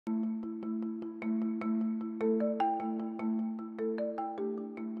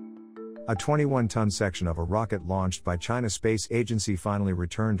A 21-ton section of a rocket launched by China's space agency finally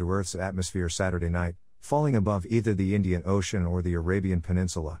returned to Earth's atmosphere Saturday night, falling above either the Indian Ocean or the Arabian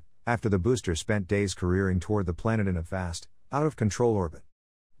Peninsula, after the booster spent days careering toward the planet in a fast, out-of-control orbit.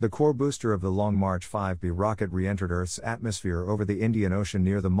 The core booster of the Long March 5B rocket re-entered Earth's atmosphere over the Indian Ocean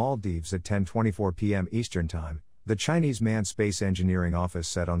near the Maldives at 10:24 p.m. Eastern Time, the Chinese Manned Space Engineering Office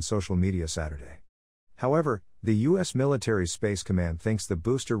said on social media Saturday. However, the U.S. Military Space Command thinks the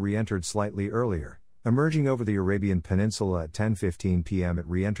booster re-entered slightly earlier. Emerging over the Arabian Peninsula at 10:15 p.m. it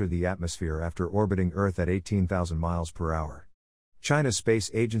re-entered the atmosphere after orbiting Earth at 18,000 miles per hour. China's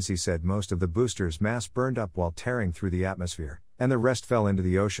space agency said most of the booster's mass burned up while tearing through the atmosphere, and the rest fell into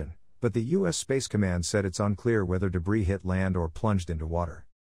the ocean, but the U.S. Space Command said it's unclear whether debris hit land or plunged into water.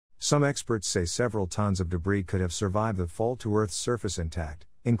 Some experts say several tons of debris could have survived the fall to Earth's surface intact,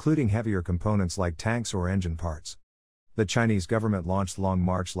 including heavier components like tanks or engine parts. The Chinese government launched Long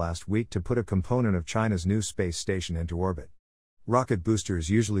March last week to put a component of China's new space station into orbit. Rocket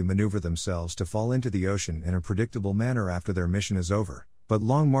boosters usually maneuver themselves to fall into the ocean in a predictable manner after their mission is over, but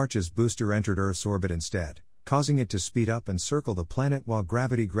Long March's booster entered Earth's orbit instead, causing it to speed up and circle the planet while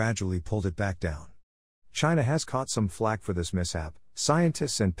gravity gradually pulled it back down. China has caught some flack for this mishap.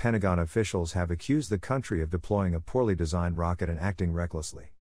 Scientists and Pentagon officials have accused the country of deploying a poorly designed rocket and acting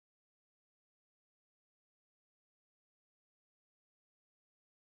recklessly.